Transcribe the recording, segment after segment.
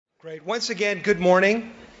Great. Once again, good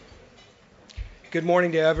morning. Good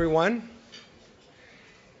morning to everyone.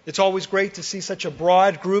 It's always great to see such a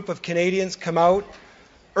broad group of Canadians come out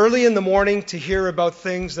early in the morning to hear about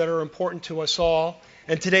things that are important to us all.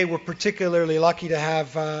 And today we're particularly lucky to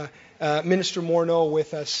have Minister Morneau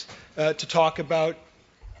with us to talk about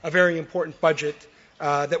a very important budget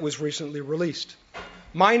that was recently released.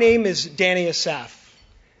 My name is Danny Asaf,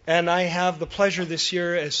 and I have the pleasure this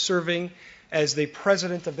year as serving as the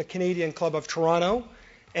president of the Canadian Club of Toronto,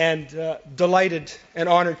 and delighted and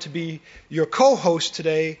honored to be your co-host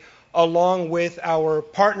today, along with our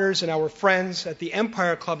partners and our friends at the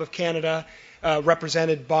Empire Club of Canada,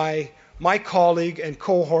 represented by my colleague and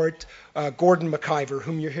cohort, Gordon McIver,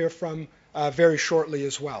 whom you'll hear from very shortly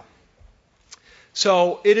as well.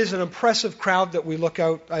 So it is an impressive crowd that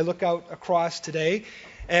I look out across today,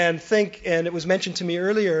 and it was mentioned to me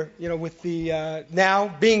earlier, with the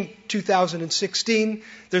now being 2016,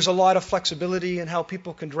 there's a lot of flexibility in how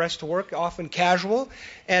people can dress to work, often casual,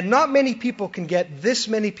 and not many people can get this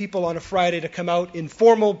many people on a Friday to come out in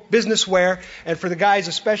formal business wear, and for the guys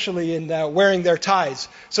especially in wearing their ties.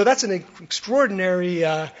 So that's an extraordinary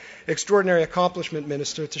accomplishment,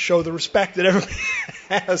 Minister, to show the respect that everybody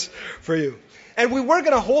has for you. And we were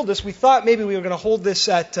going to hold this. We thought maybe we were going to hold this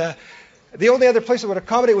at the only other place that would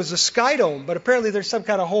accommodate was the Sky Dome, but apparently there's some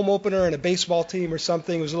kind of home opener and a baseball team or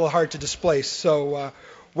something. It was a little hard to displace, so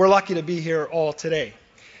we're lucky to be here all today.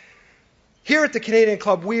 Here at the Canadian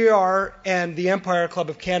Club, we are, and the Empire Club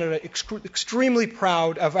of Canada, extremely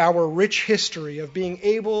proud of our rich history of being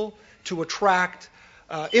able to attract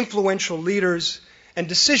influential leaders and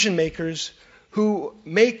decision makers who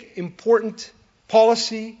make important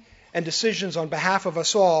policy and decisions on behalf of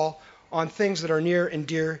us all on things that are near and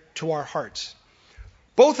dear to our hearts.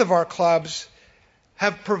 Both of our clubs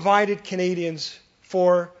have provided Canadians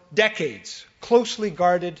for decades closely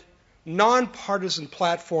guarded, nonpartisan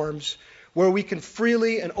platforms where we can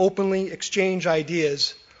freely and openly exchange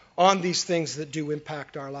ideas on these things that do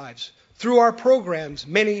impact our lives. Through our programs,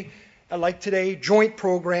 many, like today, joint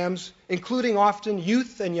programs, including often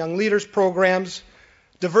youth and young leaders programs,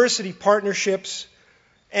 diversity partnerships,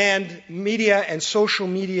 and media and social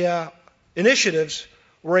media initiatives,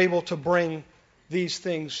 we're able to bring these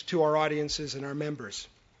things to our audiences and our members.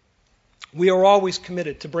 We are always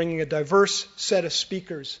committed to bringing a diverse set of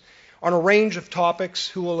speakers on a range of topics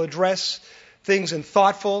who will address things in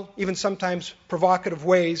thoughtful, even sometimes provocative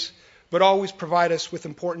ways, but always provide us with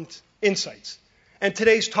important insights. And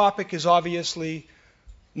today's topic is obviously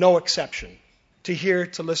no exception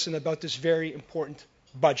to listen about this very important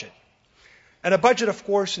budget. And a budget, of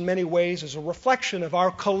course, in many ways is a reflection of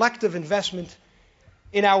our collective investment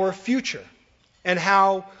in our future and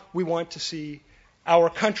how we want to see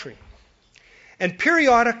our country. And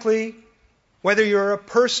periodically, whether you're a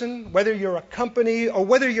person, whether you're a company, or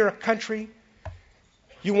whether you're a country,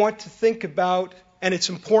 you want to think about, and it's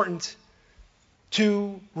important,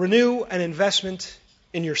 to renew an investment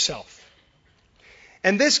in yourself.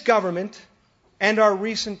 And this government and our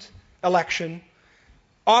recent election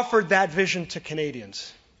offered that vision to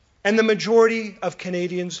Canadians. And the majority of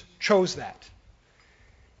Canadians chose that.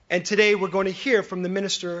 And today we're going to hear from the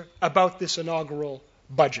Minister about this inaugural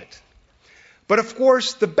budget. But of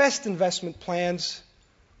course, the best investment plans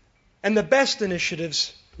and the best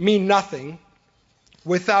initiatives mean nothing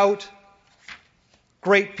without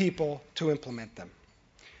great people to implement them.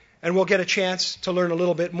 And we'll get a chance to learn a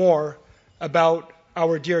little bit more about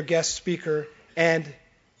our dear guest speaker and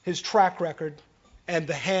his track record and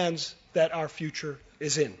the hands that our future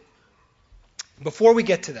is in. Before we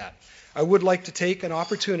get to that, I would like to take an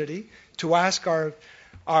opportunity to ask our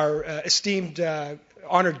esteemed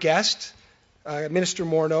honored guest, Minister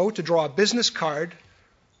Morneau, to draw a business card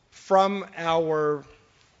from our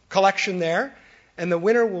collection there, and the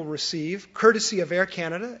winner will receive, courtesy of Air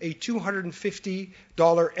Canada, a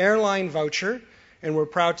 $250 airline voucher, and we're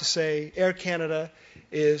proud to say Air Canada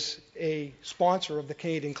is a sponsor of the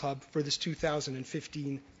Canadian Club for this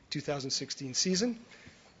 2015-2016 season.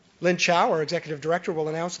 Lynn Chow, our Executive Director, will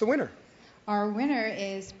announce the winner. Our winner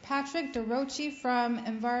is Patrick DeRochi from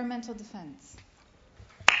Environmental Defense.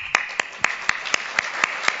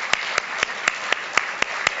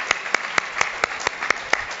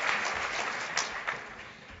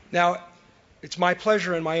 Now, it's my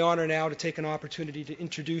pleasure and my honor now to take an opportunity to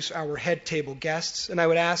introduce our head table guests, and I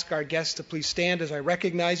would ask our guests to please stand as I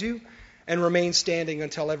recognize you and remain standing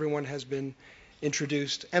until everyone has been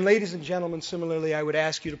introduced. And ladies and gentlemen, similarly, I would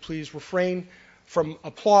ask you to please refrain from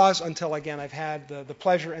applause until, again, I've had the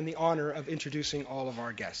pleasure and the honor of introducing all of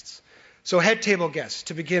our guests. So head table guests,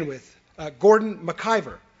 to begin with, Gordon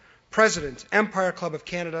McIver, President, Empire Club of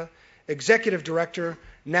Canada, Executive Director,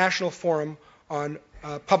 National Forum on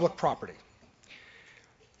Public Property.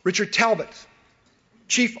 Richard Talbot,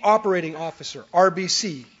 Chief Operating Officer,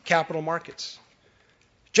 RBC Capital Markets.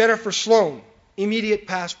 Jennifer Sloan, immediate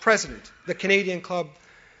past president, the Canadian Club,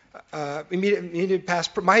 my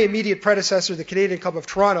immediate predecessor, the Canadian Club of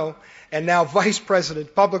Toronto, and now Vice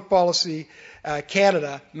President, Public Policy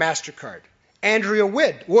Canada, MasterCard. Andrea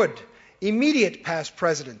Wood, immediate past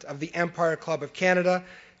president of the Empire Club of Canada,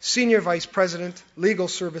 Senior Vice President, Legal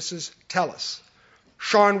Services, TELUS.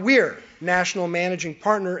 Sean Weir, National Managing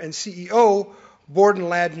Partner and CEO, Borden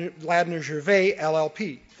Ladner Gervais,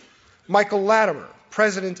 LLP. Michael Latimer,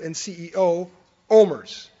 President and CEO,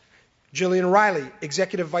 OMERS. Gillian Riley,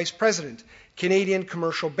 Executive Vice President, Canadian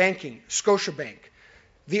Commercial Banking, Scotiabank.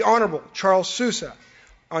 The Honourable Charles Sousa,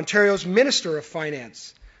 Ontario's Minister of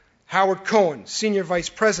Finance. Howard Cohen, Senior Vice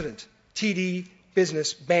President, TD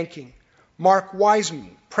Business Banking. Mark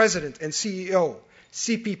Wiseman, President and CEO,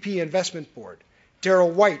 CPP Investment Board.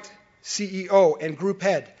 Darrell White, CEO and Group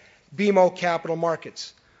Head, BMO Capital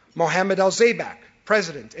Markets. Mohamed Al-Zaybak,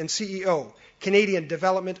 President and CEO, Canadian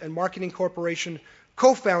Development and Marketing Corporation,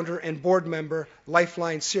 co-founder and board member,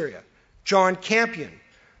 Lifeline Syria. John Campion,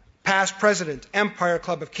 past President, Empire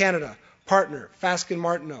Club of Canada, partner, Fasken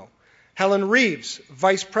Martineau. Helen Reeves,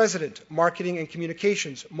 Vice President, Marketing and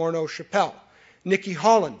Communications, Morneau Chappelle. Nikki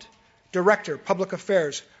Holland, Director, Public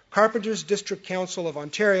Affairs, Carpenters District Council of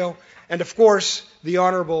Ontario, and of course, the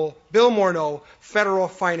Honourable Bill Morneau, Federal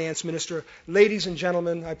Finance Minister. Ladies and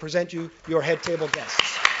gentlemen, I present you your head table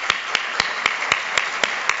guests.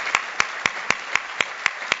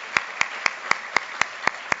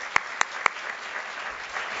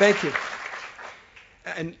 Thank you.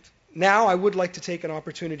 And now I would like to take an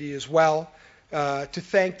opportunity as well to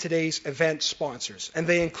thank today's event sponsors, and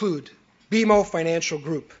they include BMO Financial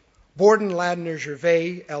Group, Borden Ladner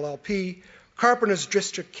Gervais, LLP, Carpenters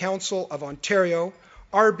District Council of Ontario,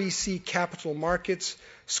 RBC Capital Markets,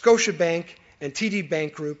 Scotiabank, and TD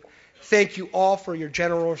Bank Group. Thank you all for your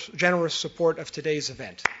generous support of today's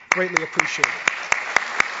event. Greatly appreciated.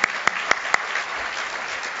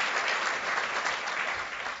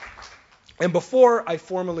 And before I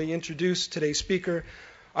formally introduce today's speaker,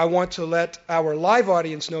 I want to let our live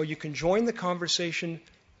audience know you can join the conversation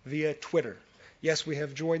via Twitter. Yes, we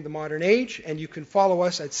have joined the modern age, and you can follow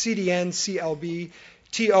us at CDN, CLB,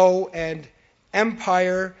 TO, and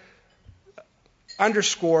Empire_Club.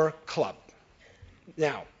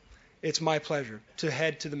 Now, it's my pleasure to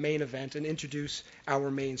head to the main event and introduce our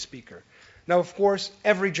main speaker. Now, of course,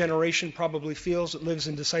 every generation probably feels it lives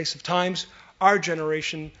in decisive times. Our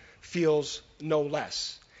generation feels no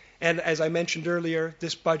less. And as I mentioned earlier,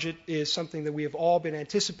 this budget is something that we have all been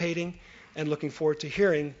anticipating and looking forward to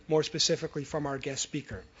hearing more specifically from our guest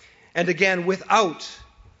speaker. And again, without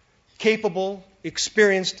capable,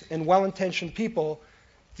 experienced, and well-intentioned people,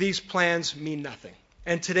 these plans mean nothing.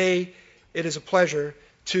 And today, it is a pleasure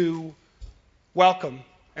to welcome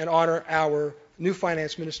and honor our new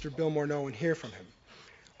Finance Minister, Bill Morneau, and hear from him.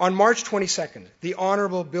 On March 22nd, the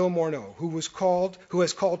Honourable Bill Morneau, who has called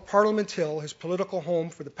Parliament Hill his political home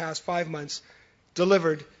for the past 5 months,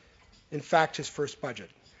 delivered, in fact, his first budget.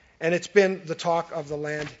 And it's been the talk of the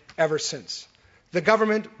land ever since. The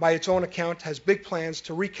government, by its own account, has big plans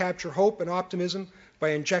to recapture hope and optimism by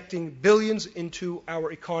injecting billions into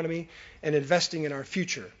our economy and investing in our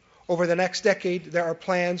future. Over the next decade, there are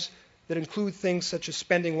plans that include things such as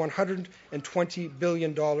spending $120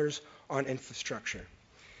 billion on infrastructure.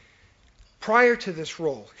 Prior to this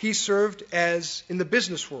role, he served in the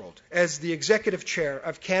business world as the executive chair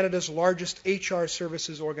of Canada's largest HR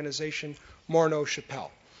services organization, Morneau Chappelle.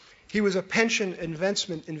 He was a pension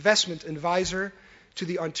investment advisor to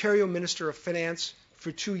the Ontario Minister of Finance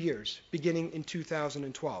for 2 years, beginning in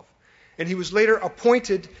 2012. And he was later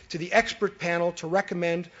appointed to the expert panel to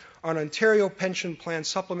recommend an Ontario pension plan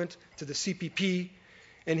supplement to the CPP,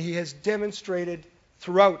 and he has demonstrated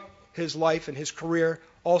throughout his life and his career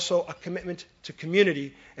also a commitment to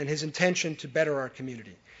community and his intention to better our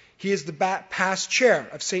community. He is the past chair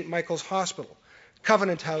of St. Michael's Hospital,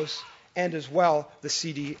 Covenant House, and as well the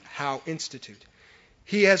C.D. Howe Institute.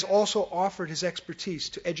 He has also offered his expertise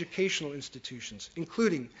to educational institutions,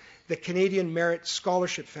 including the Canadian Merit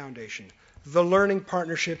Scholarship Foundation, the Learning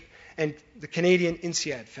Partnership, and the Canadian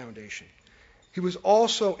INSEAD Foundation. He was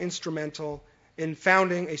also instrumental in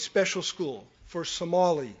founding a special school for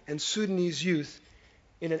Somali and Sudanese youth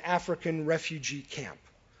in an African refugee camp.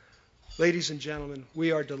 Ladies and gentlemen,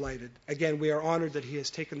 we are delighted. Again, we are honored that he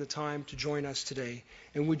has taken the time to join us today.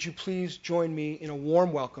 And would you please join me in a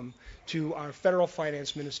warm welcome to our Federal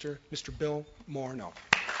Finance Minister, Mr. Bill Morneau.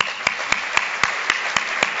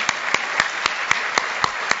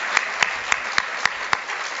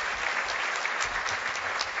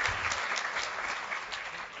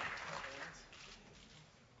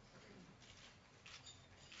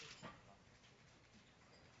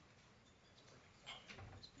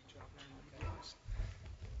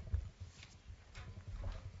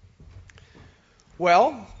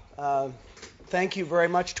 Well, thank you very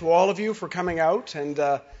much to all of you for coming out, and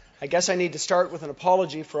I guess I need to start with an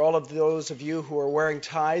apology for all of those of you who are wearing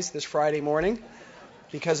ties this Friday morning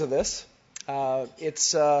because of this.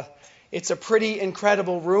 It's a pretty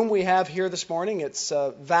incredible room we have here this morning. It's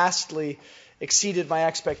vastly exceeded my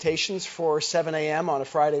expectations for 7 a.m. on a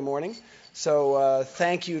Friday morning. So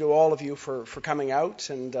thank you to all of you for coming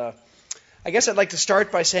out. And I guess I'd like to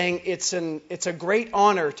start by saying it's a great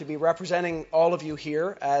honor to be representing all of you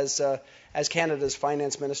here as Canada's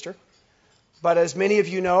Finance Minister. But as many of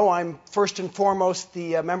you know, I'm first and foremost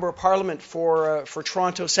the Member of Parliament for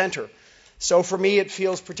Toronto Centre. So for me, it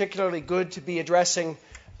feels particularly good to be addressing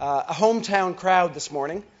a hometown crowd this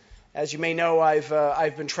morning. As you may know,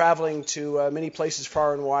 I've been traveling to many places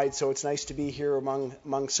far and wide, so it's nice to be here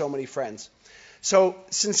among so many friends. So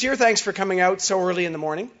sincere thanks for coming out so early in the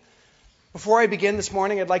morning. Before I begin this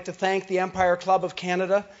morning, I'd like to thank the Empire Club of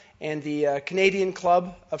Canada and the Canadian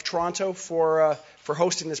Club of Toronto for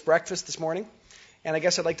hosting this breakfast this morning. And I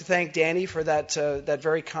guess I'd like to thank Danny for that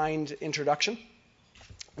very kind introduction.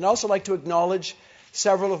 And I'd also like to acknowledge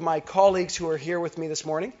several of my colleagues who are here with me this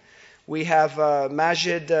morning. We have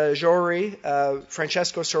Majid Johri,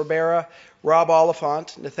 Francesco Sorbera, Rob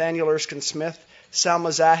Oliphant, Nathaniel Erskine-Smith,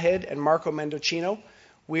 Salma Zahid, and Marco Mendocino.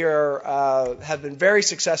 We have been very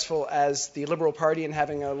successful as the Liberal Party in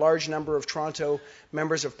having a large number of Toronto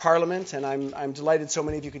members of Parliament, and I'm delighted so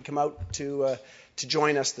many of you could come out to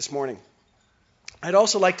join us this morning. I'd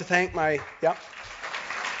also like to thank my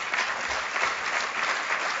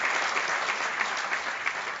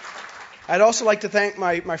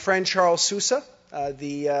friend Charles Sousa,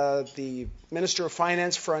 the Minister of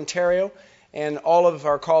Finance for Ontario, and all of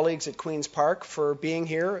our colleagues at Queen's Park for being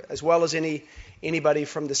here, as well as anybody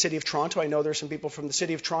from the City of Toronto. I know there's some people from the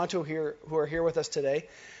City of Toronto here who are here with us today.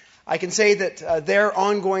 I can say that their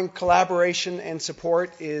ongoing collaboration and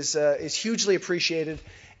support is hugely appreciated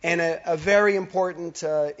and a very important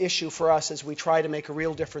issue for us as we try to make a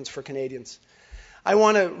real difference for Canadians. I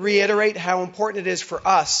want to reiterate how important it is for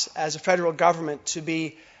us as a federal government to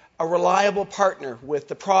be a reliable partner with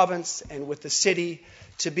the province and with the city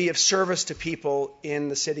to be of service to people in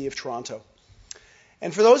the City of Toronto.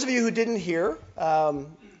 And for those of you who didn't hear,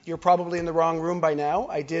 you're probably in the wrong room by now.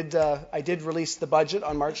 I did release the budget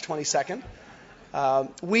on March 22nd.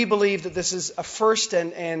 We believe that this is a first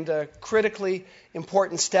and critically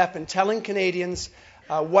important step in telling Canadians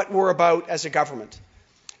what we're about as a government.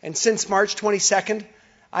 And since March 22nd,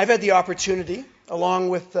 I've had the opportunity, along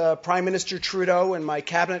with Prime Minister Trudeau and my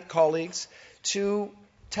cabinet colleagues, to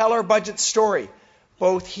tell our budget story,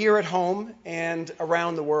 both here at home and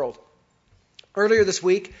around the world. Earlier this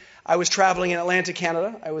week, I was traveling in Atlantic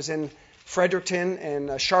Canada. I was in Fredericton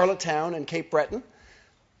and Charlottetown and Cape Breton.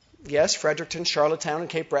 Yes, Fredericton, Charlottetown, and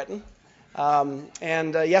Cape Breton.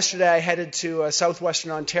 And yesterday I headed to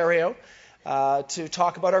southwestern Ontario to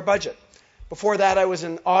talk about our budget. Before that, I was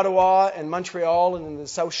in Ottawa and Montreal and in the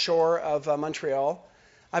South Shore of Montreal.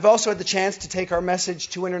 I've also had the chance to take our message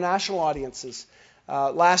to international audiences.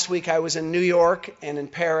 Last week, I was in New York and in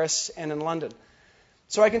Paris and in London.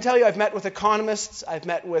 So I can tell you I've met with economists, I've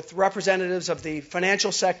met with representatives of the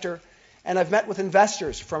financial sector, and I've met with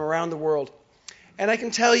investors from around the world. And I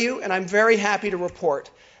can tell you, and I'm very happy to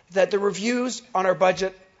report, that the reviews on our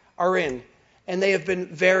budget are in, and they have been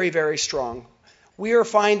very, very strong. We are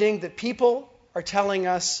finding that people are telling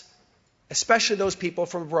us, especially those people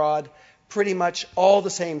from abroad, pretty much all the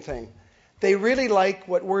same thing. They really like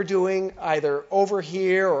what we're doing either over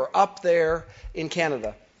here or up there in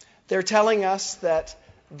Canada. They're telling us that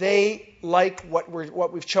they like what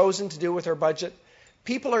we've chosen to do with our budget.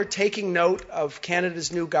 People are taking note of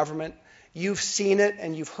Canada's new government. You've seen it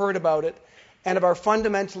and you've heard about it, and of our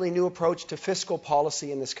fundamentally new approach to fiscal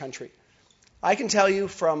policy in this country. I can tell you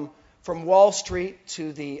from Wall Street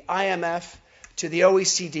to the IMF to the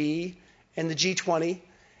OECD and the G20,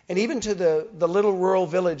 and even to the little rural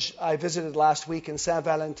village I visited last week in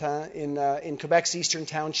Saint-Valentin in Quebec's Eastern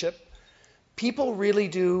Township, people really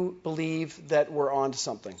do believe that we're on to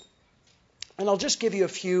something. And I'll just give you a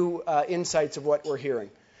few insights of what we're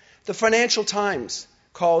hearing. The Financial Times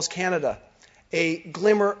calls Canada a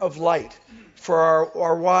glimmer of light for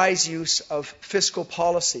our wise use of fiscal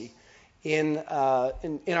policy in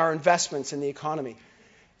our investments in the economy.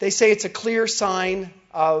 They say it's a clear sign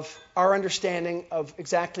of our understanding of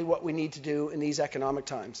exactly what we need to do in these economic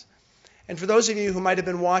times. And for those of you who might have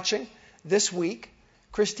been watching, this week,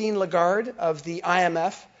 Christine Lagarde of the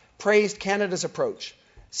IMF praised Canada's approach,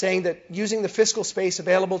 saying that using the fiscal space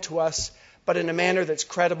available to us, but in a manner that's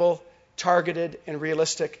credible, targeted, and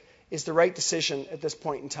realistic, is the right decision at this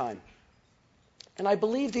point in time. And I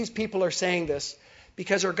believe these people are saying this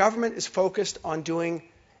because our government is focused on doing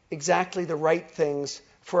exactly the right things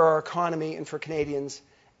for our economy and for Canadians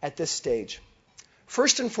at this stage.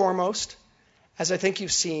 First and foremost, as I think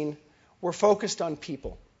you've seen, we're focused on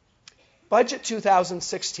people. Budget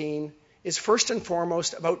 2016 is first and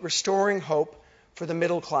foremost about restoring hope for the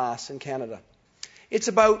middle class in Canada. It's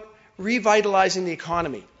about revitalizing the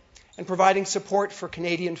economy and providing support for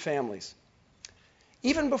Canadian families.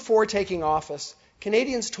 Even before taking office,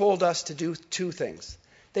 Canadians told us to do two things.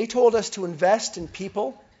 They told us to invest in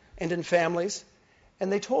people and in families,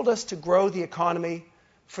 and they told us to grow the economy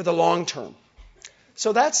for the long term.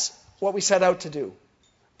 So that's what we set out to do.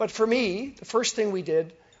 But for me, the first thing we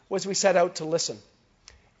did was we set out to listen.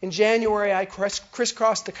 In January, I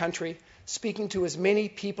crisscrossed the country, speaking to as many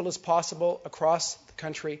people as possible across the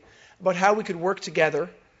country about how we could work together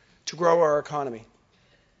to grow our economy.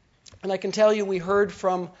 And I can tell you we heard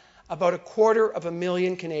from about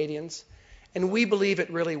 250,000 Canadians, and we believe it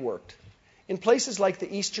really worked. In places like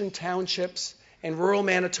the Eastern Townships and rural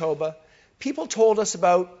Manitoba, people told us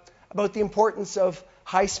about the importance of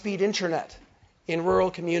high-speed internet in rural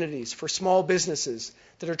communities for small businesses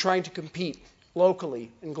that are trying to compete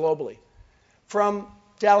locally and globally. From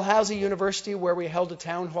Dalhousie University, where we held a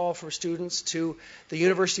town hall for students, to the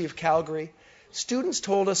University of Calgary, students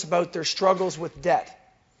told us about their struggles with debt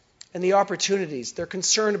and the opportunities. They're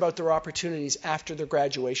concerned about their opportunities after their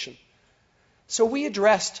graduation. So we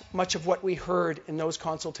addressed much of what we heard in those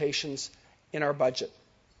consultations in our budget.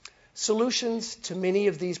 Solutions to many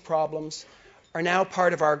of these problems are now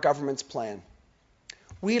part of our government's plan.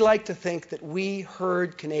 We like to think that we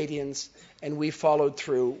heard Canadians and we followed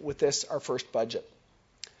through with this, our first budget.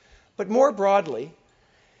 But more broadly,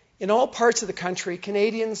 in all parts of the country,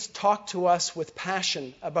 Canadians talk to us with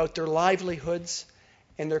passion about their livelihoods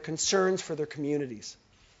and their concerns for their communities.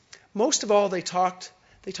 Most of all, they talked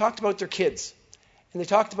about their kids, and they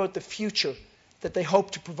talked about the future that they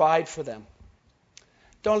hope to provide for them.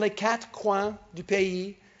 Dans les quatre coins du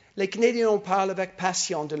pays, les Canadiens parlent avec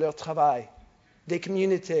passion de leur travail, des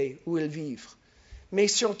communautés où ils vivent. Mais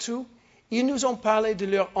surtout, ils nous ont parlé de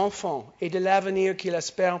leurs enfants et de l'avenir qu'ils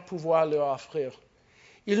espèrent pouvoir leur offrir.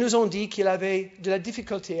 Ils nous ont dit qu'ils avaient de la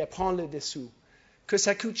difficulté à prendre des sous, que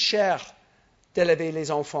ça coûte cher d'élever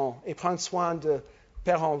les enfants et prendre soin de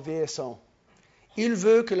parents vieillissants. Ils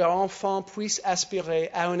veulent que leurs enfants puissent aspirer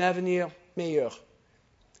à un avenir meilleur.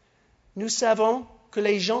 Nous savons que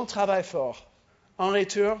les gens travaillent fort. En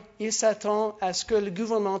retour, ils s'attendent à ce que le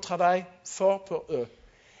gouvernement travaille fort pour eux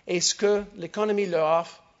et ce que l'économie leur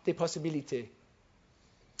offre des possibilités.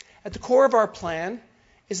 At the core of our plan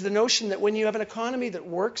is the notion that when you have an economy that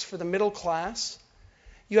works for the middle class,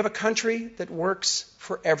 you have a country that works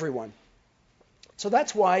for everyone. So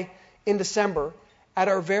that's why in December, at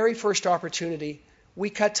our very first opportunity, we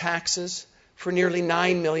cut taxes for nearly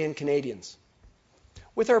 9 million Canadians.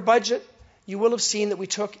 With our budget, you will have seen that we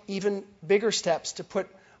took even bigger steps to put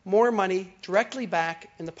more money directly back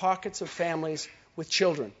in the pockets of families with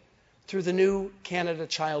children through the new Canada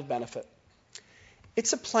Child Benefit.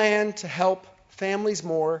 It's a plan to help families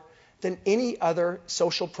more than any other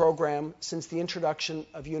social program since the introduction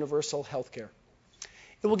of universal health care.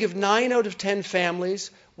 It will give 9 out of 10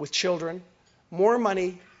 families with children more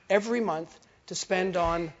money every month to spend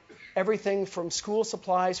on everything from school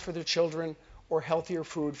supplies for their children or healthier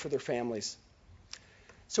food for their families.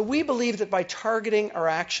 So we believe that by targeting our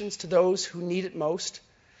actions to those who need it most,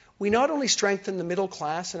 we not only strengthen the middle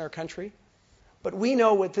class in our country, but we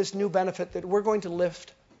know with this new benefit that we're going to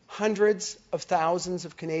lift hundreds of thousands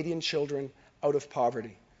of Canadian children out of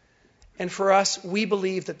poverty. And for us, we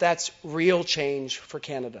believe that that's real change for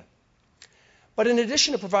Canada. But in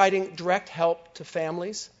addition to providing direct help to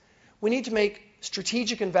families, we need to make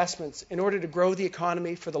strategic investments in order to grow the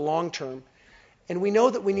economy for the long term. And we know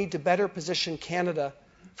that we need to better position Canada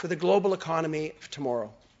for the global economy of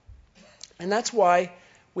tomorrow. And that's why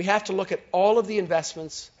we have to look at all of the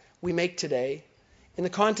investments we make today in the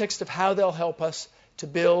context of how they'll help us to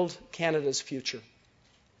build Canada's future.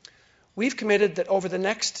 We've committed that over the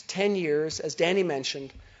next 10 years, as Danny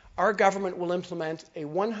mentioned, our government will implement a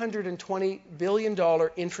 $120 billion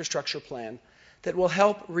infrastructure plan that will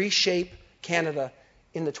help reshape Canada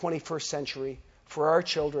in the 21st century for our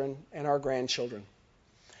children and our grandchildren.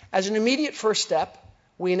 As an immediate first step,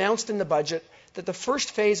 we announced in the budget that the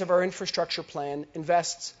first phase of our infrastructure plan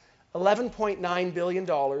invests $11.9 billion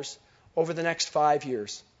over the next 5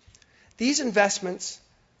 years. These investments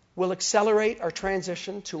will accelerate our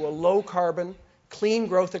transition to a low-carbon, clean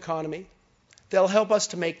growth economy. They'll help us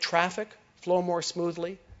to make traffic flow more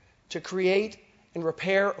smoothly, to create and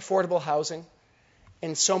repair affordable housing,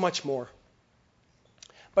 and so much more.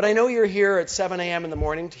 But I know you're here at 7 a.m. in the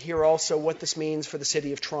morning to hear also what this means for the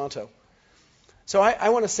City of Toronto. So I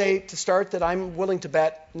want to say to start that I'm willing to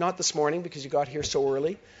bet, not this morning because you got here so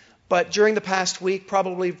early, but during the past week,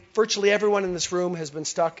 probably virtually everyone in this room has been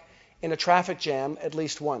stuck in a traffic jam at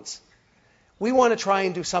least once. We want to try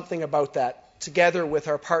and do something about that, together with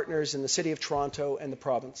our partners in the City of Toronto and the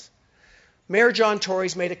province. Mayor John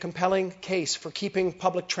Tory's made a compelling case for keeping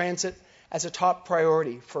public transit as a top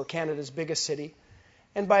priority for Canada's biggest city.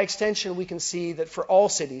 And by extension, we can see that for all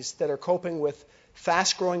cities that are coping with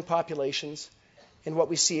fast-growing populations and what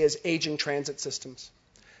we see as aging transit systems.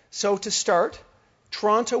 So to start,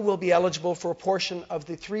 Toronto will be eligible for a portion of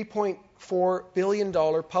the $3.4 billion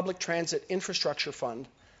Public Transit Infrastructure Fund,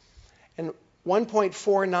 and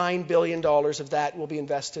 $1.49 billion of that will be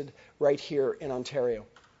invested right here in Ontario.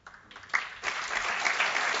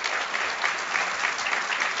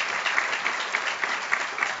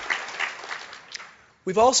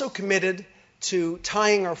 We've also committed to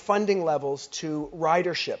tying our funding levels to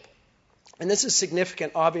ridership. And this is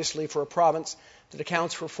significant, obviously, for a province that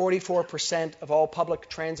accounts for 44% of all public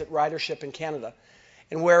transit ridership in Canada,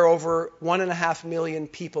 and where over 1.5 million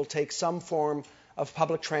people take some form of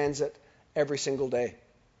public transit every single day.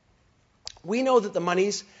 We know that the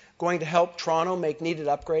money's going to help Toronto make needed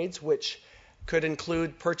upgrades, which could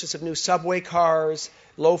include purchase of new subway cars,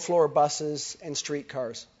 low-floor buses, and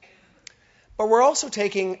streetcars. But we're also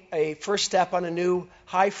taking a first step on a new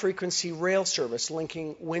high-frequency rail service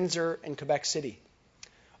linking Windsor and Quebec City.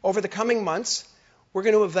 Over the coming months, we're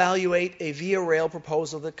going to evaluate a Via Rail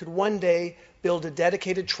proposal that could one day build a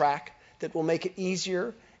dedicated track that will make it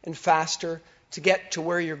easier and faster to get to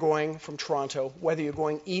where you're going from Toronto, whether you're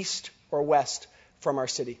going east or west from our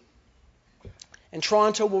city. And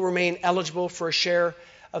Toronto will remain eligible for a share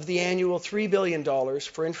of the annual $3 billion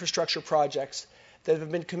for infrastructure projects that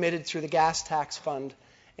have been committed through the Gas Tax Fund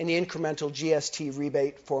and the incremental GST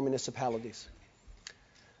rebate for municipalities.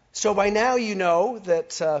 So by now you know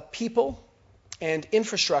that people and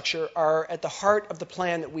infrastructure are at the heart of the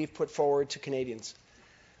plan that we've put forward to Canadians.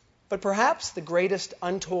 But perhaps the greatest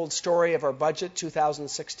untold story of our budget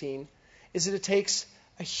 2016 is that it takes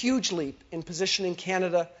a huge leap in positioning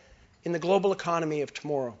Canada in the global economy of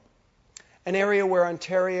tomorrow, an area where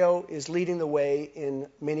Ontario is leading the way in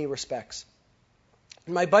many respects.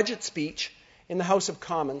 In my budget speech in the House of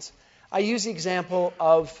Commons, I use the example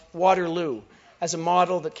of Waterloo as a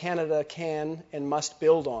model that Canada can and must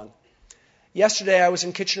build on. Yesterday, I was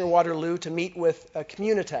in Kitchener-Waterloo to meet with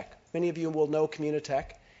Communitech. Many of you will know Communitech.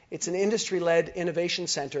 It's an industry-led innovation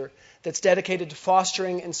center that's dedicated to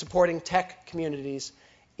fostering and supporting tech communities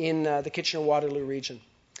in the Kitchener-Waterloo region.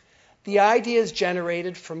 The ideas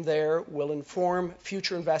generated from there will inform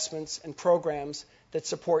future investments and programs that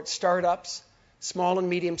support startups, small and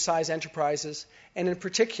medium-sized enterprises, and in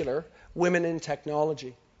particular, women in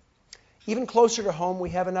technology. Even closer to home, we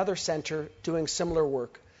have another center doing similar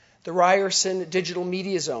work, the Ryerson Digital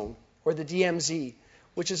Media Zone, or the DMZ,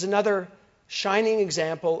 which is another shining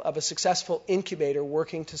example of a successful incubator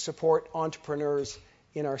working to support entrepreneurs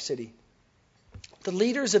in our city. The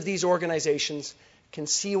leaders of these organizations can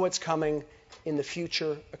see what's coming in the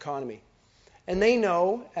future economy. And they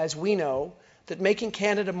know, as we know, that making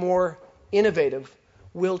Canada more innovative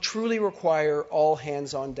will truly require all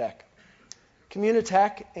hands on deck.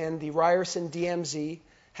 Communitech and the Ryerson DMZ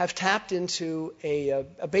have tapped into a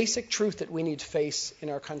basic truth that we need to face in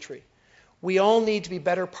our country. We all need to be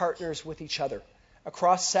better partners with each other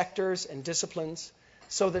across sectors and disciplines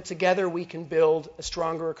so that together we can build a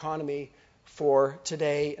stronger economy for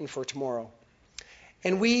today and for tomorrow.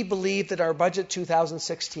 And we believe that our budget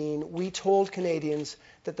 2016, we told Canadians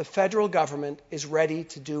that the federal government is ready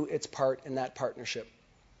to do its part in that partnership.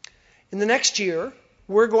 In the next year,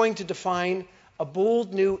 we're going to define a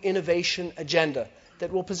bold new innovation agenda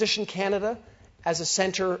that will position Canada as a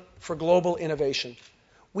center for global innovation.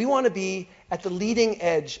 We want to be at the leading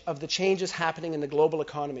edge of the changes happening in the global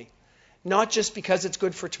economy, not just because it's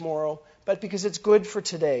good for tomorrow, but because it's good for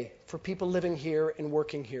today, for people living here and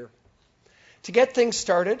working here. To get things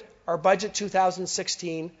started, our budget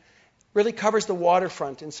 2016 really covers the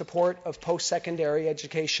waterfront in support of post-secondary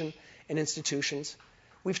education and institutions.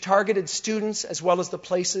 We've targeted students as well as the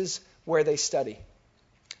places where they study.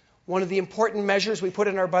 One of the important measures we put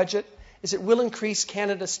in our budget is it will increase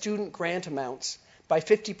Canada's student grant amounts by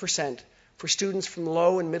 50% for students from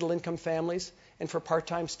low and middle income families and for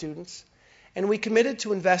part-time students. And we committed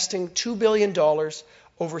to investing $2 billion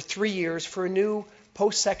over 3 years for a new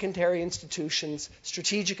post-secondary institutions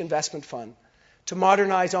strategic investment fund to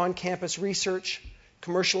modernize on-campus research,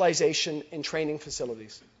 commercialization, and training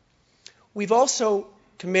facilities. We've also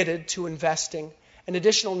committed to investing an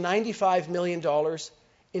additional $95 million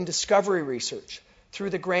in discovery research through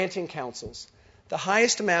the granting councils, the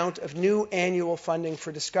highest amount of new annual funding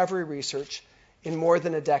for discovery research in more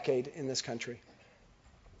than a decade in this country.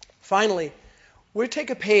 Finally, we'll take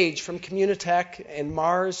a page from Communitech and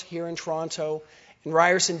Mars here in Toronto and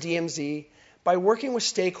Ryerson DMZ by working with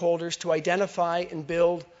stakeholders to identify and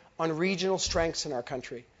build on regional strengths in our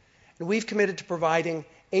country. And we've committed to providing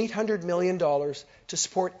 $800 million to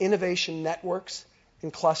support innovation networks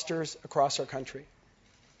and clusters across our country.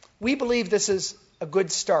 We believe this is a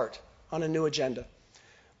good start on a new agenda.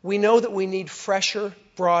 We know that we need fresher,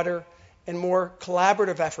 broader, and more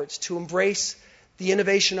collaborative efforts to embrace the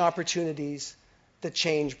innovation opportunities that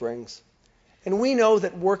change brings. And we know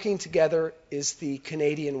that working together is the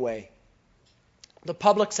Canadian way. The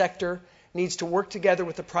public sector needs to work together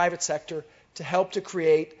with the private sector to help to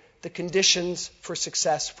create the conditions for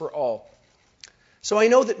success for all. So I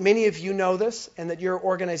know that many of you know this and that your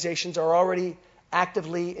organizations are already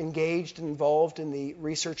actively engaged and involved in the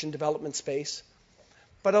research and development space.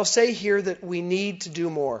 But I'll say here that we need to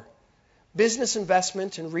do more. Business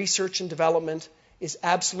investment in research and development is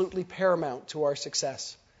absolutely paramount to our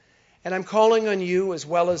success. And I'm calling on you, as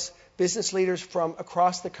well as business leaders from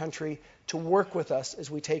across the country, to work with us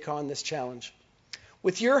as we take on this challenge.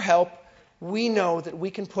 With your help, we know that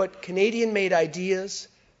we can put Canadian-made ideas,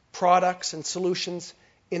 products, and solutions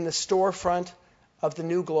in the storefront of the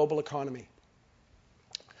new global economy.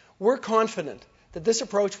 We're confident that this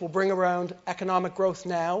approach will bring around economic growth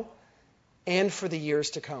now and for the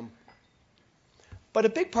years to come. But a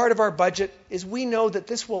big part of our budget is we know that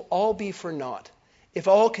this will all be for naught if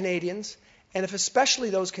all Canadians, and if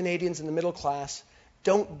especially those Canadians in the middle class,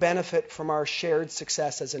 don't benefit from our shared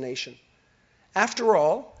success as a nation. After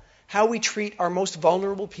all, how we treat our most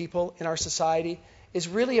vulnerable people in our society is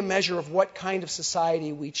really a measure of what kind of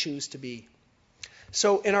society we choose to be.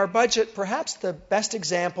 So in our budget, perhaps the best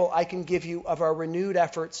example I can give you of our renewed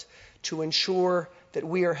efforts to ensure that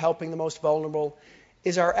we are helping the most vulnerable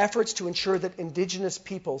is our efforts to ensure that Indigenous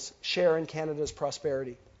peoples share in Canada's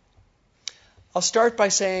prosperity. I'll start by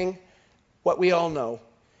saying what we all know.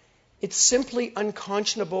 It's simply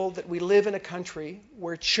unconscionable that we live in a country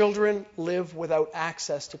where children live without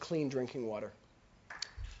access to clean drinking water.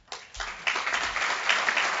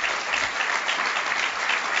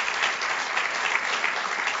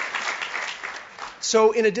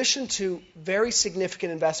 So in addition to very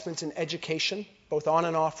significant investments in education, both on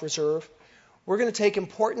and off reserve, we're going to take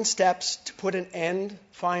important steps to put an end,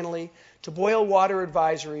 finally, to boil water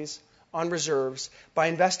advisories on reserves by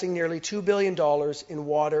investing nearly $2 billion in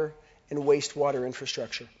water and wastewater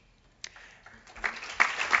infrastructure.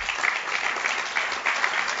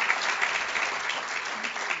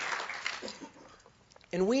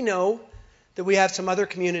 And we know that we have some other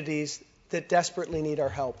communities that desperately need our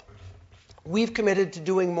help. We've committed to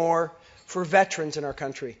doing more for veterans in our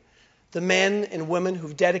country, the men and women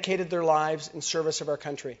who've dedicated their lives in service of our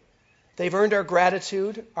country. They've earned our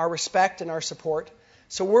gratitude, our respect, and our support,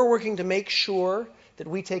 so we're working to make sure that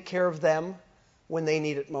we take care of them when they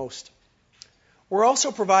need it most. We're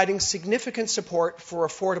also providing significant support for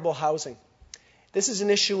affordable housing. This is an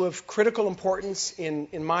issue of critical importance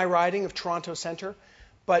in my riding of Toronto Centre,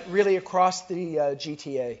 but really across the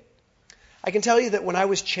GTA. I can tell you that when I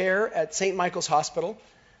was chair at St. Michael's Hospital,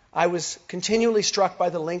 I was continually struck by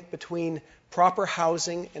the link between proper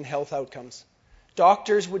housing and health outcomes.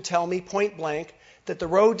 Doctors would tell me point blank that the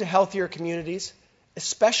road to healthier communities,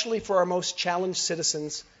 especially for our most challenged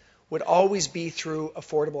citizens, would always be through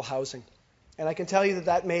affordable housing. And I can tell you that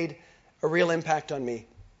that made a real impact on me.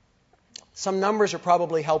 Some numbers are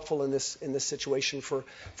probably helpful in this situation for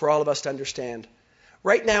all of us to understand.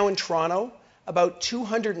 Right now in Toronto, about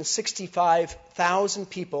 265,000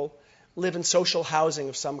 people live in social housing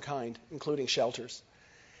of some kind, including shelters.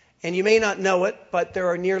 And you may not know it, but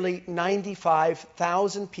there are nearly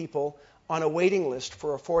 95,000 people on a waiting list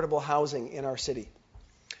for affordable housing in our city.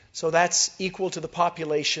 So that's equal to the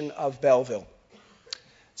population of Belleville.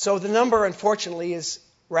 So the number, unfortunately, is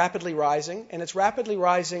rapidly rising, and it's rapidly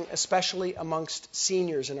rising especially amongst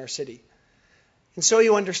seniors in our city. And so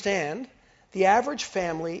you understand, the average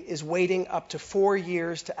family is waiting up to 4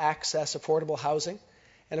 years to access affordable housing.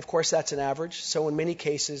 And of course, that's an average. So in many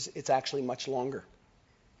cases, it's actually much longer.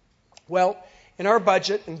 Well, in our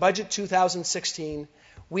budget, in Budget 2016,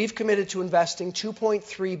 we've committed to investing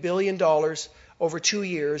 $2.3 billion over 2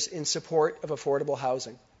 years in support of affordable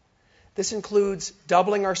housing. This includes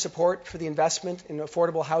doubling our support for the Investment in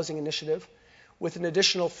Affordable Housing Initiative with an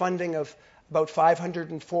additional funding of about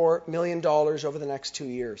 $504 million over the next 2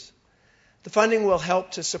 years. The funding will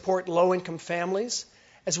help to support low-income families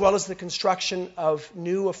as well as the construction of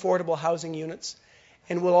new affordable housing units,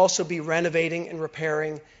 and we'll also be renovating and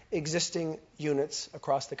repairing existing units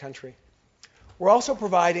across the country. We're also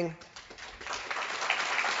providing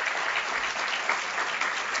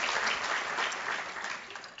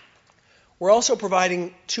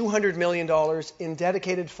 $200 million in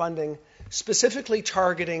dedicated funding specifically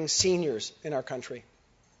targeting seniors in our country.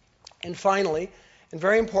 And finally, and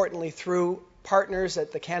very importantly, through partners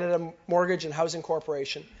at the Canada Mortgage and Housing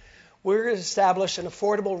Corporation, we're going to establish an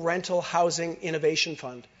affordable rental housing innovation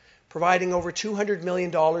fund, providing over $200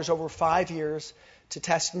 million over 5 years to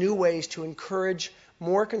test new ways to encourage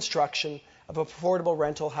more construction of affordable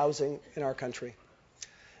rental housing in our country.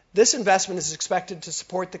 This investment is expected to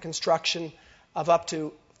support the construction of up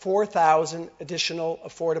to 4,000 additional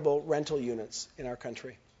affordable rental units in our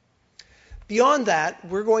country. Beyond that,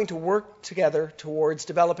 we're going to work together towards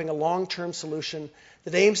developing a long-term solution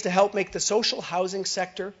that aims to help make the social housing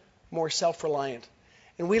sector more self-reliant.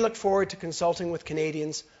 And we look forward to consulting with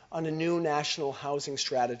Canadians on a new national housing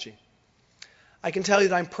strategy. I can tell you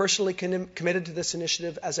that I'm personally committed to this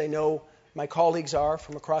initiative, as I know my colleagues are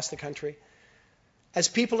from across the country. As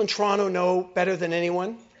people in Toronto know better than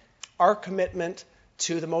anyone, our commitment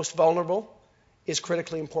to the most vulnerable is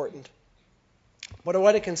critically important. But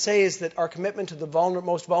what I can say is that our commitment to the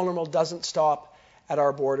most vulnerable doesn't stop at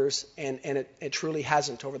our borders, and it truly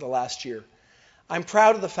hasn't over the last year. I'm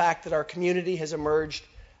proud of the fact that our community has emerged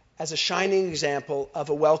as a shining example of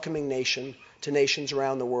a welcoming nation to nations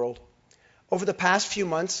around the world. Over the past few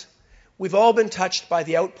months, we've all been touched by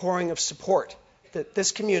the outpouring of support that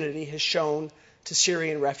this community has shown to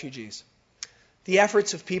Syrian refugees. The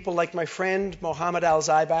efforts of people like my friend Mohammed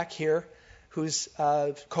Al-Zaibak here, who's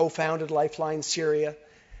co-founded Lifeline Syria,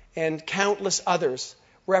 and countless others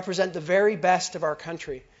represent the very best of our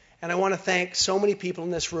country. And I want to thank so many people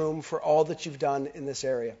in this room for all that you've done in this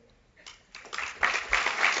area.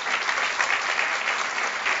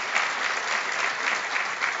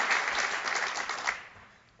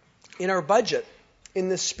 In our budget, in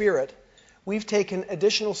this spirit, we've taken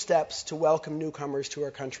additional steps to welcome newcomers to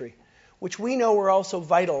our country, which we know are also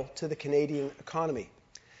vital to the Canadian economy.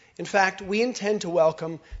 In fact, we intend to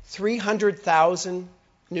welcome 300,000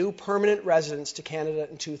 new permanent residents to Canada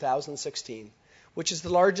in 2016, which is the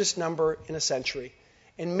largest number in a century,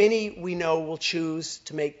 and many we know will choose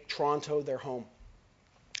to make Toronto their home.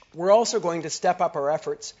 We're also going to step up our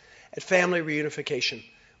efforts at family reunification,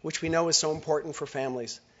 which we know is so important for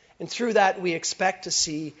families. And through that, we expect to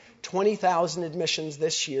see 20,000 admissions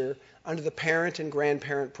this year under the parent and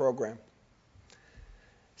grandparent program.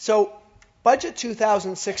 So, Budget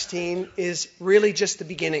 2016 is really just the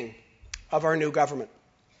beginning of our new government.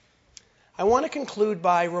 I want to conclude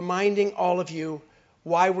by reminding all of you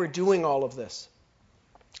why we're doing all of this.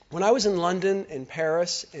 When I was in London, in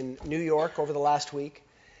Paris, in New York over the last week,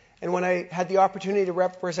 and when I had the opportunity to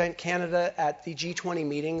represent Canada at the G20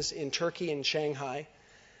 meetings in Turkey and Shanghai,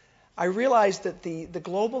 I realized that the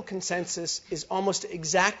global consensus is almost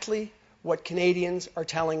exactly what Canadians are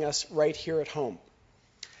telling us right here at home.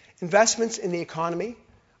 Investments in the economy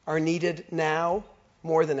are needed now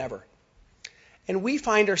more than ever. And we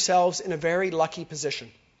find ourselves in a very lucky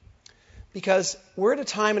position because we're at a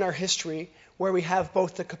time in our history where we have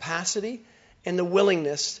both the capacity and the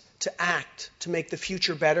willingness to act to make the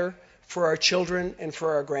future better for our children and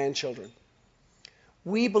for our grandchildren.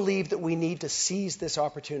 We believe that we need to seize this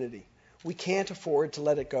opportunity. We can't afford to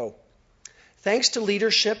let it go. Thanks to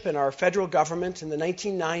leadership in our federal government in the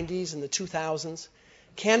 1990s and the 2000s,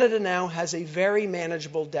 Canada now has a very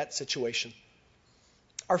manageable debt situation.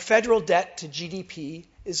 Our federal debt to GDP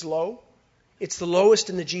is low. It's the lowest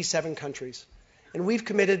in the G7 countries. And we've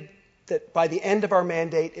committed that by the end of our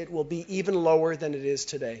mandate, it will be even lower than it is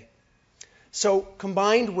today. So,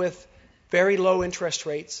 combined with very low interest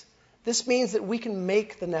rates, this means that we can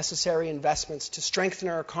make the necessary investments to strengthen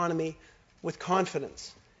our economy with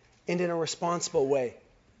confidence and in a responsible way.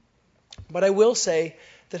 But I will say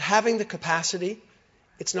that having the capacity,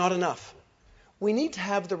 it's not enough. We need to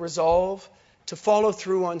have the resolve to follow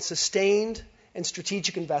through on sustained and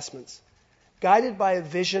strategic investments, guided by a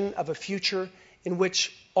vision of a future in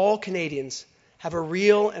which all Canadians have a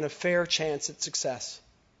real and a fair chance at success.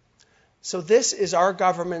 So this is our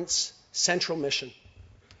government's central mission.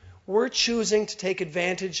 We're choosing to take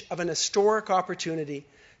advantage of an historic opportunity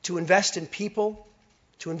to invest in people,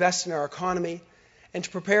 to invest in our economy, and to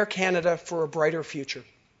prepare Canada for a brighter future.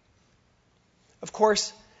 Of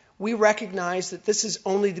course, we recognize that this is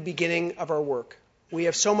only the beginning of our work. We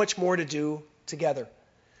have so much more to do together.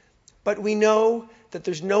 But we know that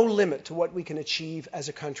there's no limit to what we can achieve as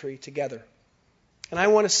a country together. And I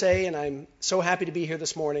want to say, and I'm so happy to be here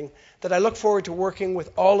this morning, that I look forward to working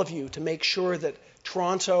with all of you to make sure that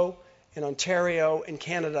Toronto and Ontario and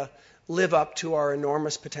Canada live up to our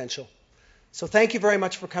enormous potential. So thank you very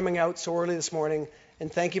much for coming out so early this morning,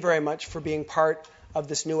 and thank you very much for being part of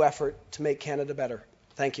this new effort to make Canada better.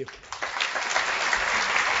 Thank you.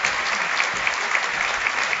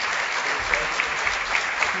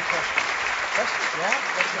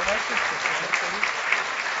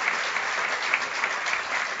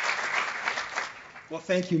 Well,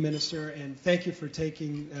 thank you, Minister, and thank you for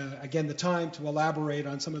taking, again, the time to elaborate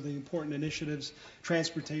on some of the important initiatives: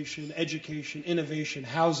 transportation, education, innovation,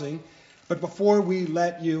 housing. But before we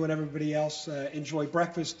let you and everybody else enjoy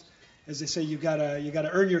breakfast, as they say, you gotta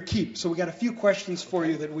earn your keep. So we got a few questions for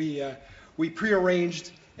you that we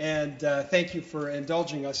prearranged, and thank you for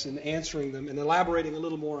indulging us in answering them and elaborating a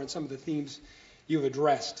little more on some of the themes you've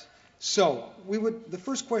addressed. So the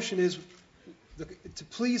first question is to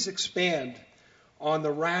please expand on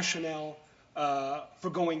the rationale for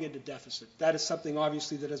going into deficit. That is something,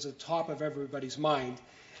 obviously, that is at the top of everybody's mind.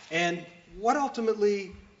 And what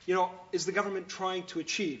ultimately, is the government trying to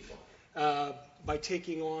achieve by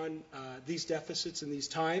taking on these deficits in these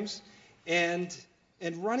times, and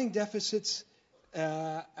running deficits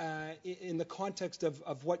in the context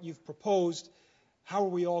of what you've proposed? How are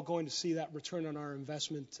we all going to see that return on our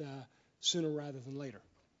investment sooner rather than later?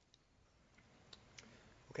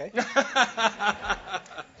 Okay.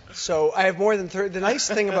 So I have more than 30. The nice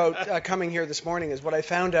thing about coming here this morning is what I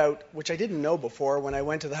found out, which I didn't know before when I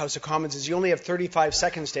went to the House of Commons, is you only have 35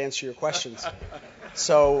 seconds to answer your questions.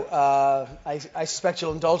 So I suspect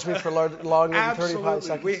you'll indulge me for longer than 35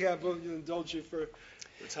 seconds. We'll indulge you for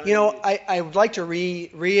time. I would like to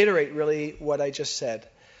reiterate really what I just said.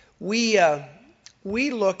 We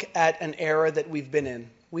look at an era that we've been in.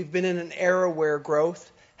 We've been in an era where growth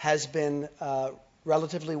has been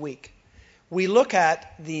relatively weak. We look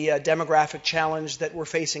at the demographic challenge that we're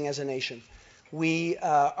facing as a nation. We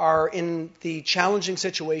are in the challenging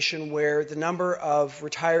situation where the number of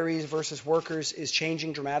retirees versus workers is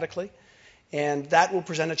changing dramatically, and that will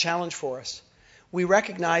present a challenge for us. We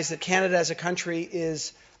recognize that Canada as a country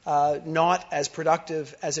is not as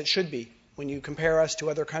productive as it should be. When you compare us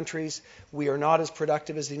to other countries, we are not as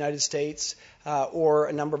productive as the United States or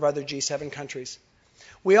a number of other G7 countries.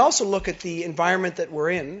 We also look at the environment that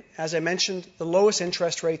we're in. As I mentioned, the lowest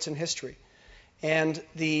interest rates in history. And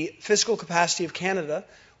the fiscal capacity of Canada,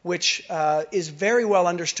 which is very well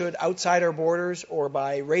understood outside our borders or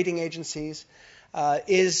by rating agencies,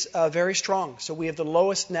 is very strong. So we have the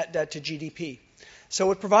lowest net debt to GDP.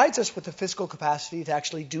 So it provides us with the fiscal capacity to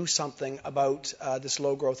actually do something about this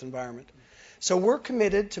low growth environment. So we're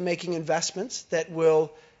committed to making investments that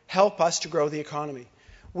will help us to grow the economy.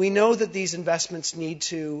 We know that these investments need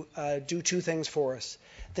to do two things for us.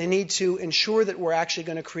 They need to ensure that we're actually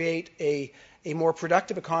going to create a more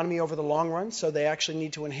productive economy over the long run, so they actually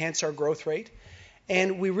need to enhance our growth rate.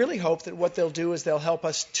 And we really hope that what they'll do is they'll help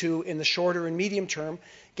us to, in the shorter and medium term,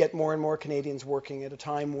 get more and more Canadians working at a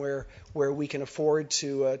time where we can afford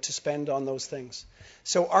to spend on those things.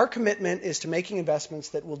 So our commitment is to making investments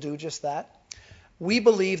that will do just that. We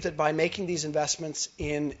believe that by making these investments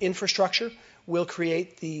in infrastructure, we'll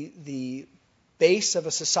create the base of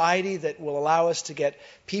a society that will allow us to get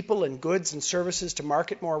people and goods and services to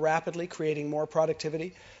market more rapidly, creating more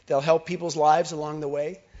productivity. They'll help people's lives along the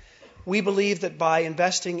way. We believe that by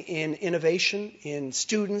investing in innovation, in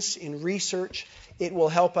students, in research, it will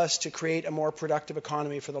help us to create a more productive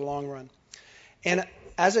economy for the long run. And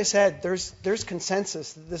as I said, there's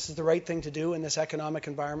consensus that this is the right thing to do in this economic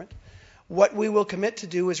environment. What we will commit to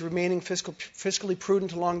do is remaining fiscally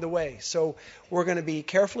prudent along the way. So we're going to be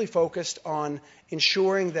carefully focused on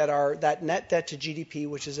ensuring that that net debt to GDP,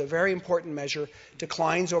 which is a very important measure,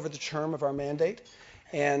 declines over the term of our mandate.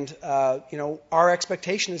 And our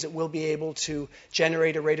expectation is that we'll be able to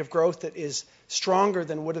generate a rate of growth that is stronger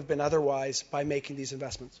than would have been otherwise by making these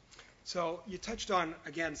investments. So you touched on,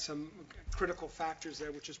 again, some critical factors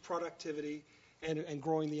there, which is productivity and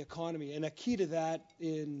growing the economy. And a key to that,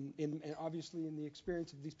 obviously in the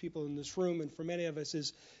experience of these people in this room and for many of us,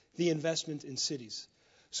 is the investment in cities.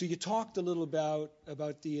 So you talked a little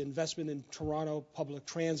about the investment in Toronto public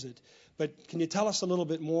transit, but can you tell us a little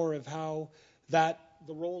bit more of how the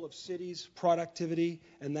role of cities, productivity,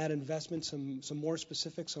 and that investment, some more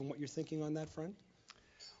specifics on what you're thinking on that front?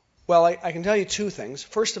 Well, I can tell you two things.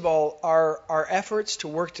 First of all, our efforts to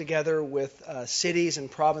work together with cities and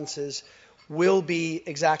provinces will be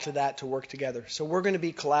exactly that, to work together. So we're going to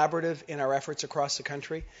be collaborative in our efforts across the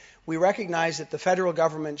country. We recognize that the federal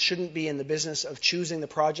government shouldn't be in the business of choosing the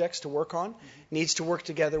projects to work on. Needs to work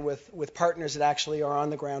together with partners that actually are on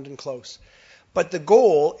the ground and close. But the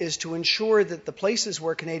goal is to ensure that the places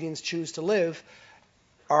where Canadians choose to live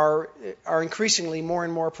are increasingly more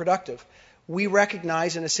and more productive. We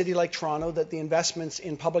recognize in a city like Toronto that the investments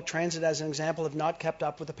in public transit, as an example, have not kept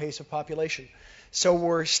up with the pace of population. So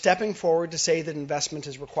we're stepping forward to say that investment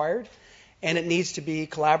is required and it needs to be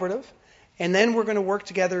collaborative. And then we're going to work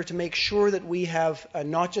together to make sure that we have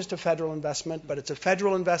not just a federal investment, but it's a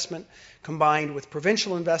federal investment combined with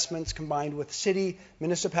provincial investments, combined with city,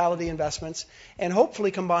 municipality investments, and hopefully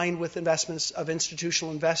combined with investments of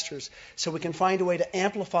institutional investors, so we can find a way to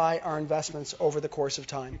amplify our investments over the course of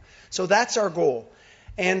time. So that's our goal.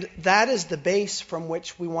 And that is the base from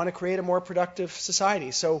which we want to create a more productive society.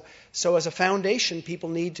 So as a foundation, people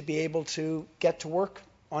need to be able to get to work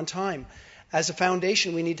on time. As a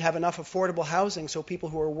foundation, we need to have enough affordable housing so people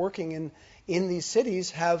who are working in these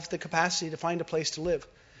cities have the capacity to find a place to live.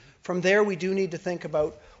 From there, we do need to think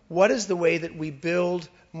about what is the way that we build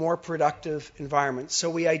more productive environments. So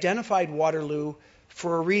we identified Waterloo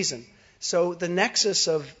for a reason. So the nexus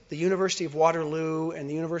of the University of Waterloo and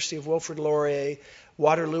the University of Wilfrid Laurier,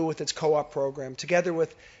 Waterloo with its co-op program, together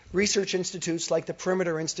with research institutes like the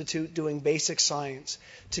Perimeter Institute doing basic science,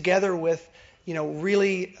 together with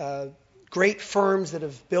really great firms that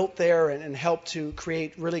have built there and helped to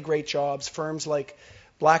create really great jobs, firms like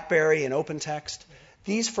BlackBerry and OpenText.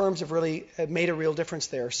 These firms have really made a real difference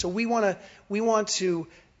there. So we want to,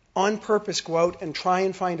 on purpose, go out and try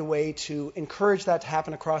and find a way to encourage that to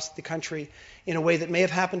happen across the country in a way that may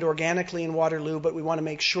have happened organically in Waterloo, but we want to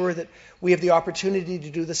make sure that we have the opportunity to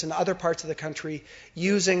do this in other parts of the country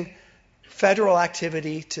using federal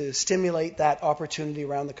activity to stimulate that opportunity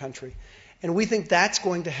around the country. And we think that's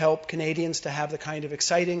going to help Canadians to have the kind of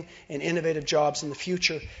exciting and innovative jobs in the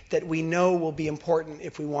future that we know will be important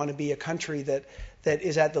if we want to be a country that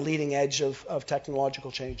is at the leading edge of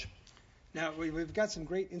technological change. Now, we've got some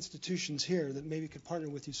great institutions here that maybe could partner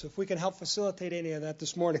with you. So if we can help facilitate any of that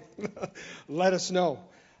this morning, let us know.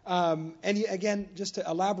 And again, just to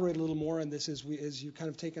elaborate a little more on this, as you kind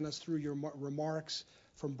of taken us through your remarks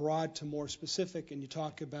from broad to more specific, and you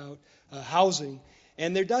talk about housing.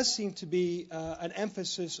 And there does seem to be an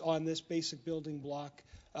emphasis on this basic building block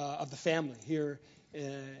of the family here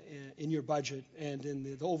in your budget and in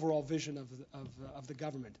the overall vision of the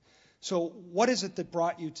government. So what is it that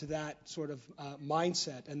brought you to that sort of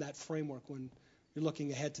mindset and that framework when you're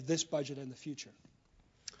looking ahead to this budget and the future?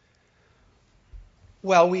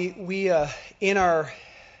 Well, we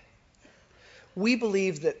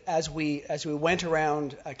believe that as we went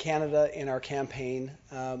around Canada in our campaign,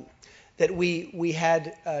 that we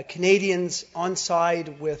had Canadians on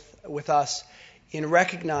side with us in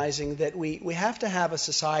recognizing that we have to have a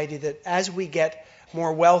society that as we get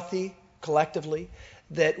more wealthy collectively,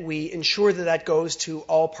 that we ensure that goes to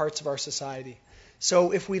all parts of our society.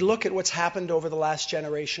 So if we look at what's happened over the last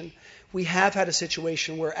generation, we have had a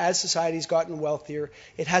situation where as society's gotten wealthier,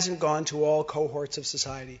 it hasn't gone to all cohorts of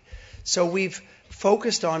society. So we've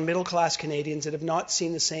focused on middle-class Canadians that have not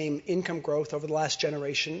seen the same income growth over the last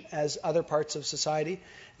generation as other parts of society,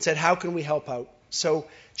 and said, how can we help out? So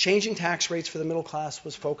changing tax rates for the middle class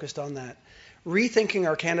was focused on that. Rethinking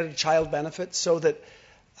our Canada Child Benefit so that,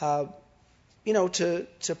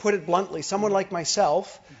 to put it bluntly, someone like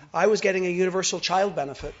myself, I was getting a universal child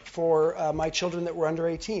benefit for my children that were under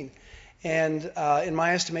 18. And in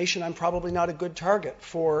my estimation, I'm probably not a good target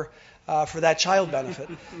for that child benefit.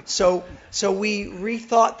 So we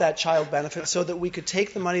rethought that child benefit so that we could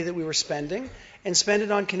take the money that we were spending and spend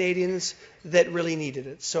it on Canadians that really needed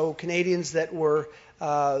it. So Canadians that were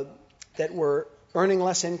earning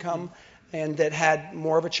less income and that had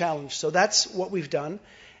more of a challenge. So that's what we've done.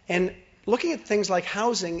 And looking at things like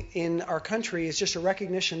housing in our country is just a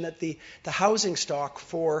recognition that the housing stock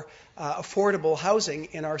for affordable housing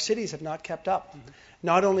in our cities have not kept up. Mm-hmm.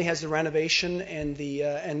 Not only has the renovation and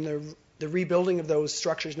the rebuilding of those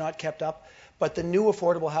structures not kept up, but the new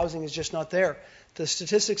affordable housing is just not there. The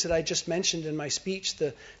statistics that I just mentioned in my speech,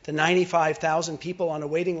 the 95,000 people on a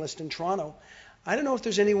waiting list in Toronto, I don't know if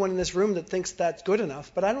there's anyone in this room that thinks that's good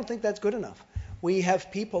enough, but I don't think that's good enough. We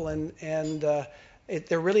have people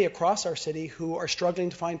they're really across our city who are struggling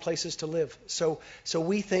to find places to live. So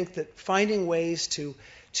we think that finding ways to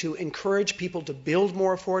encourage people to build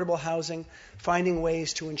more affordable housing, finding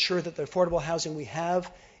ways to ensure that the affordable housing we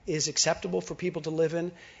have is acceptable for people to live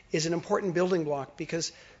in, is an important building block,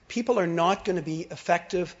 because people are not going to be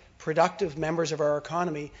effective, productive members of our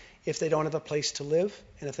economy if they don't have a place to live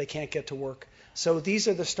and if they can't get to work. So these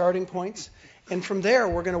are the starting points. And from there,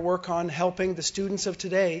 we're going to work on helping the students of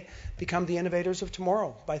today become the innovators of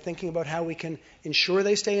tomorrow by thinking about how we can ensure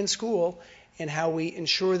they stay in school and how we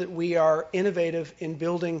ensure that we are innovative in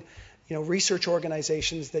building research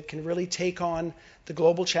organizations that can really take on the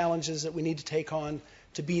global challenges that we need to take on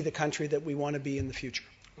to be the country that we want to be in the future.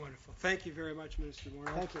 Wonderful. Thank you very much, Minister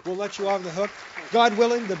Morneau. Thank you. We'll let you off the hook. God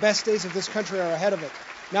willing, the best days of this country are ahead of it.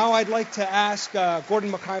 Now I'd like to ask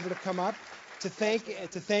Gordon McIver to come up to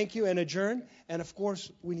thank you and adjourn. And of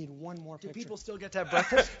course, we need one more picture. Do people still get to have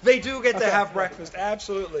breakfast? They do get to have breakfast,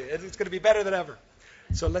 absolutely. It's going to be better than ever.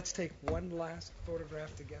 So let's take one last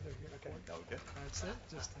photograph together here. Okay. That's it.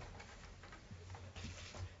 Just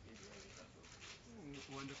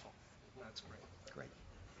wonderful. That's great.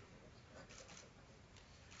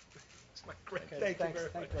 It's great. Okay, Thank you very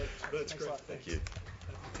much. That's Thanks great. a lot. Thank you.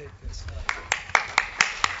 Let me take this.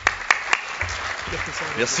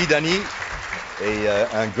 Merci, Danny. Et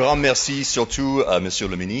un grand merci surtout à Monsieur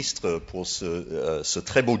le ministre pour ce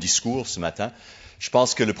très beau discours ce matin. Je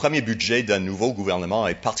pense que le premier budget d'un nouveau gouvernement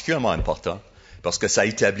est particulièrement important parce que ça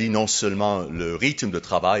établit non seulement le rythme de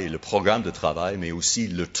travail et le programme de travail, mais aussi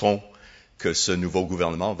le ton que ce nouveau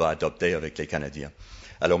gouvernement va adopter avec les Canadiens.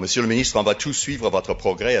 Alors, Monsieur le ministre, on va tous suivre votre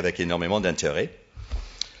progrès avec énormément d'intérêt.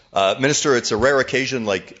 Minister, it's a rare occasion,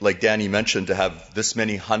 like Danny mentioned, to have this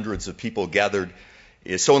many hundreds of people gathered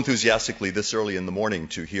so enthusiastically this early in the morning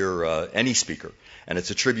to hear any speaker. And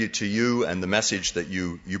it's a tribute to you and the message that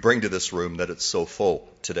you bring to this room that it's so full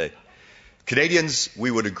today. Canadians,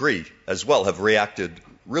 we would agree, as well, have reacted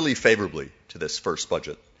really favorably to this first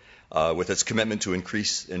budget, with its commitment to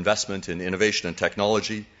increase investment in innovation and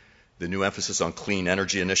technology, the new emphasis on clean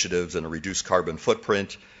energy initiatives and a reduced carbon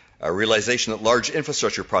footprint, a realization that large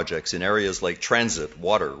infrastructure projects in areas like transit,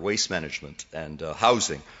 water, waste management, and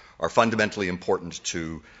housing are fundamentally important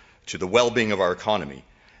to the well-being of our economy,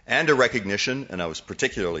 and a recognition, and I was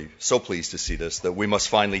particularly so pleased to see this, that we must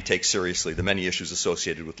finally take seriously the many issues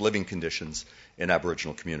associated with living conditions in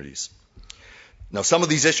Aboriginal communities. Now, some of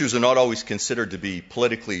these issues are not always considered to be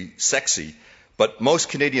politically sexy, but most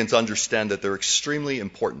Canadians understand that they're extremely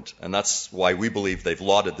important, and that's why we believe they've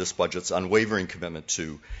lauded this budget's unwavering commitment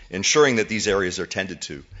to ensuring that these areas are tended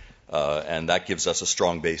to, and that gives us a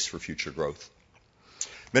strong base for future growth.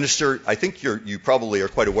 Minister, I think you probably are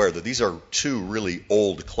quite aware that these are two really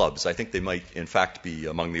old clubs. I think they might, in fact, be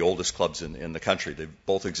among the oldest clubs in the country. They've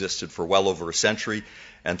both existed for well over a century,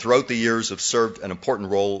 and throughout the years have served an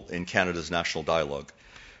important role in Canada's national dialogue.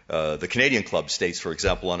 The Canadian Club states, for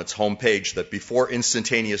example, on its homepage that before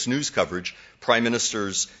instantaneous news coverage, Prime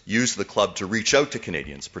Ministers used the club to reach out to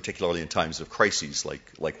Canadians, particularly in times of crises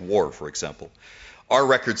like war, for example. Our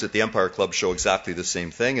records at the Empire Club show exactly the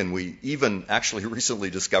same thing, and we even actually recently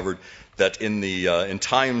discovered that in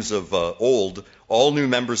times of old, all new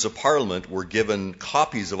members of Parliament were given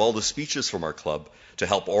copies of all the speeches from our club to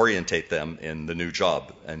help orientate them in the new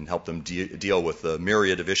job and help them deal with the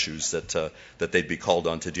myriad of issues that they'd be called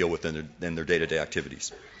on to deal with in their day-to-day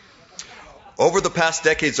activities. Over the past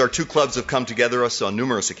decades, our two clubs have come together on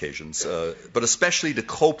numerous occasions, but especially to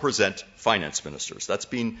co-present finance ministers. That's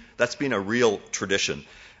been a real tradition,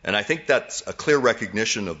 and I think that's a clear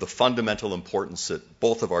recognition of the fundamental importance that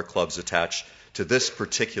both of our clubs attach to this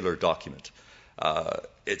particular document.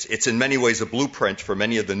 It's in many ways a blueprint for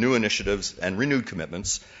many of the new initiatives and renewed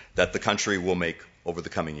commitments that the country will make over the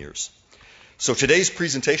coming years. So today's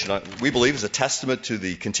presentation, we believe, is a testament to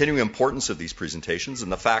the continuing importance of these presentations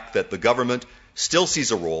and the fact that the government still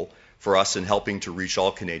sees a role for us in helping to reach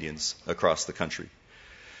all Canadians across the country.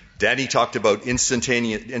 Danny talked about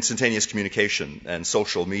instantaneous communication and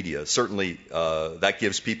social media. Certainly, that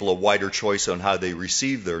gives people a wider choice on how they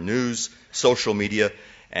receive their news, social media,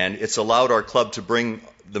 and it's allowed our club to bring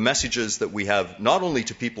the messages that we have not only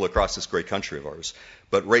to people across this great country of ours,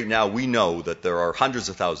 but right now we know that there are hundreds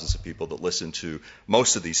of thousands of people that listen to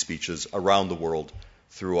most of these speeches around the world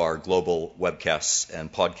through our global webcasts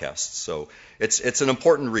and podcasts. So it's an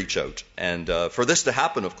important reach out. And for this to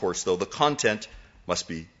happen, of course, though, the content must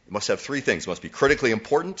have three things. It must be critically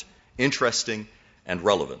important, interesting, and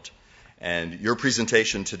relevant. And your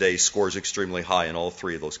presentation today scores extremely high in all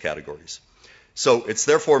three of those categories. So it's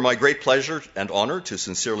therefore my great pleasure and honor to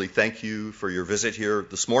sincerely thank you for your visit here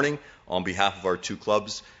this morning on behalf of our two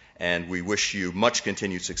clubs, and we wish you much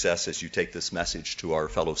continued success as you take this message to our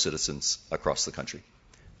fellow citizens across the country.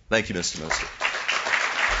 Thank you, Mr. Minister.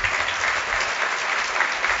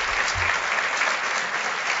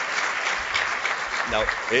 Now,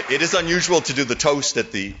 it is unusual to do the toast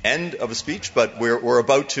at the end of a speech, but we're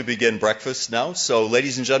about to begin breakfast now. So,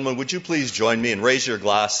 ladies and gentlemen, would you please join me and raise your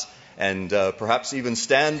glass and perhaps even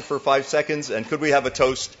stand for 5 seconds? And could we have a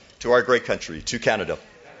toast to our great country, to Canada?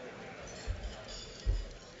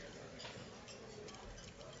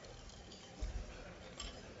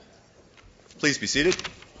 Please be seated.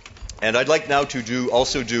 And I'd like now to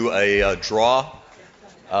also do a draw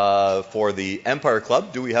for the Empire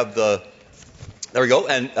Club. Do we have the... There we go.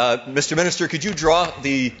 And Mr. Minister, could you draw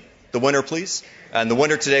the winner, please? And the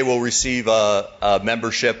winner today will receive a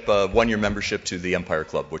membership, a one-year membership to the Empire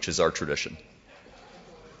Club, which is our tradition.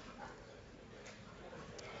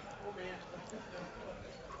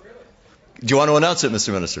 Do you want to announce it,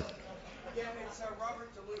 Mr. Minister? Yeah, it's Robert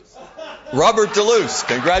Deluce. Robert Deluce.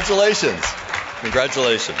 Congratulations.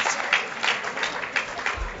 Congratulations.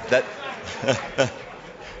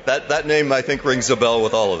 That name, I think, rings a bell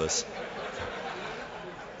with all of us.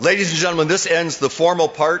 Ladies and gentlemen, this ends the formal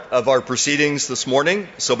part of our proceedings this morning.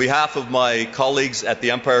 So on behalf of my colleagues at the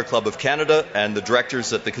Empire Club of Canada and the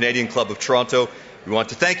directors at the Canadian Club of Toronto, we want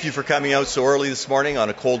to thank you for coming out so early this morning on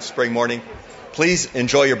a cold spring morning. Please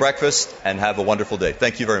enjoy your breakfast and have a wonderful day.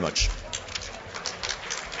 Thank you very much.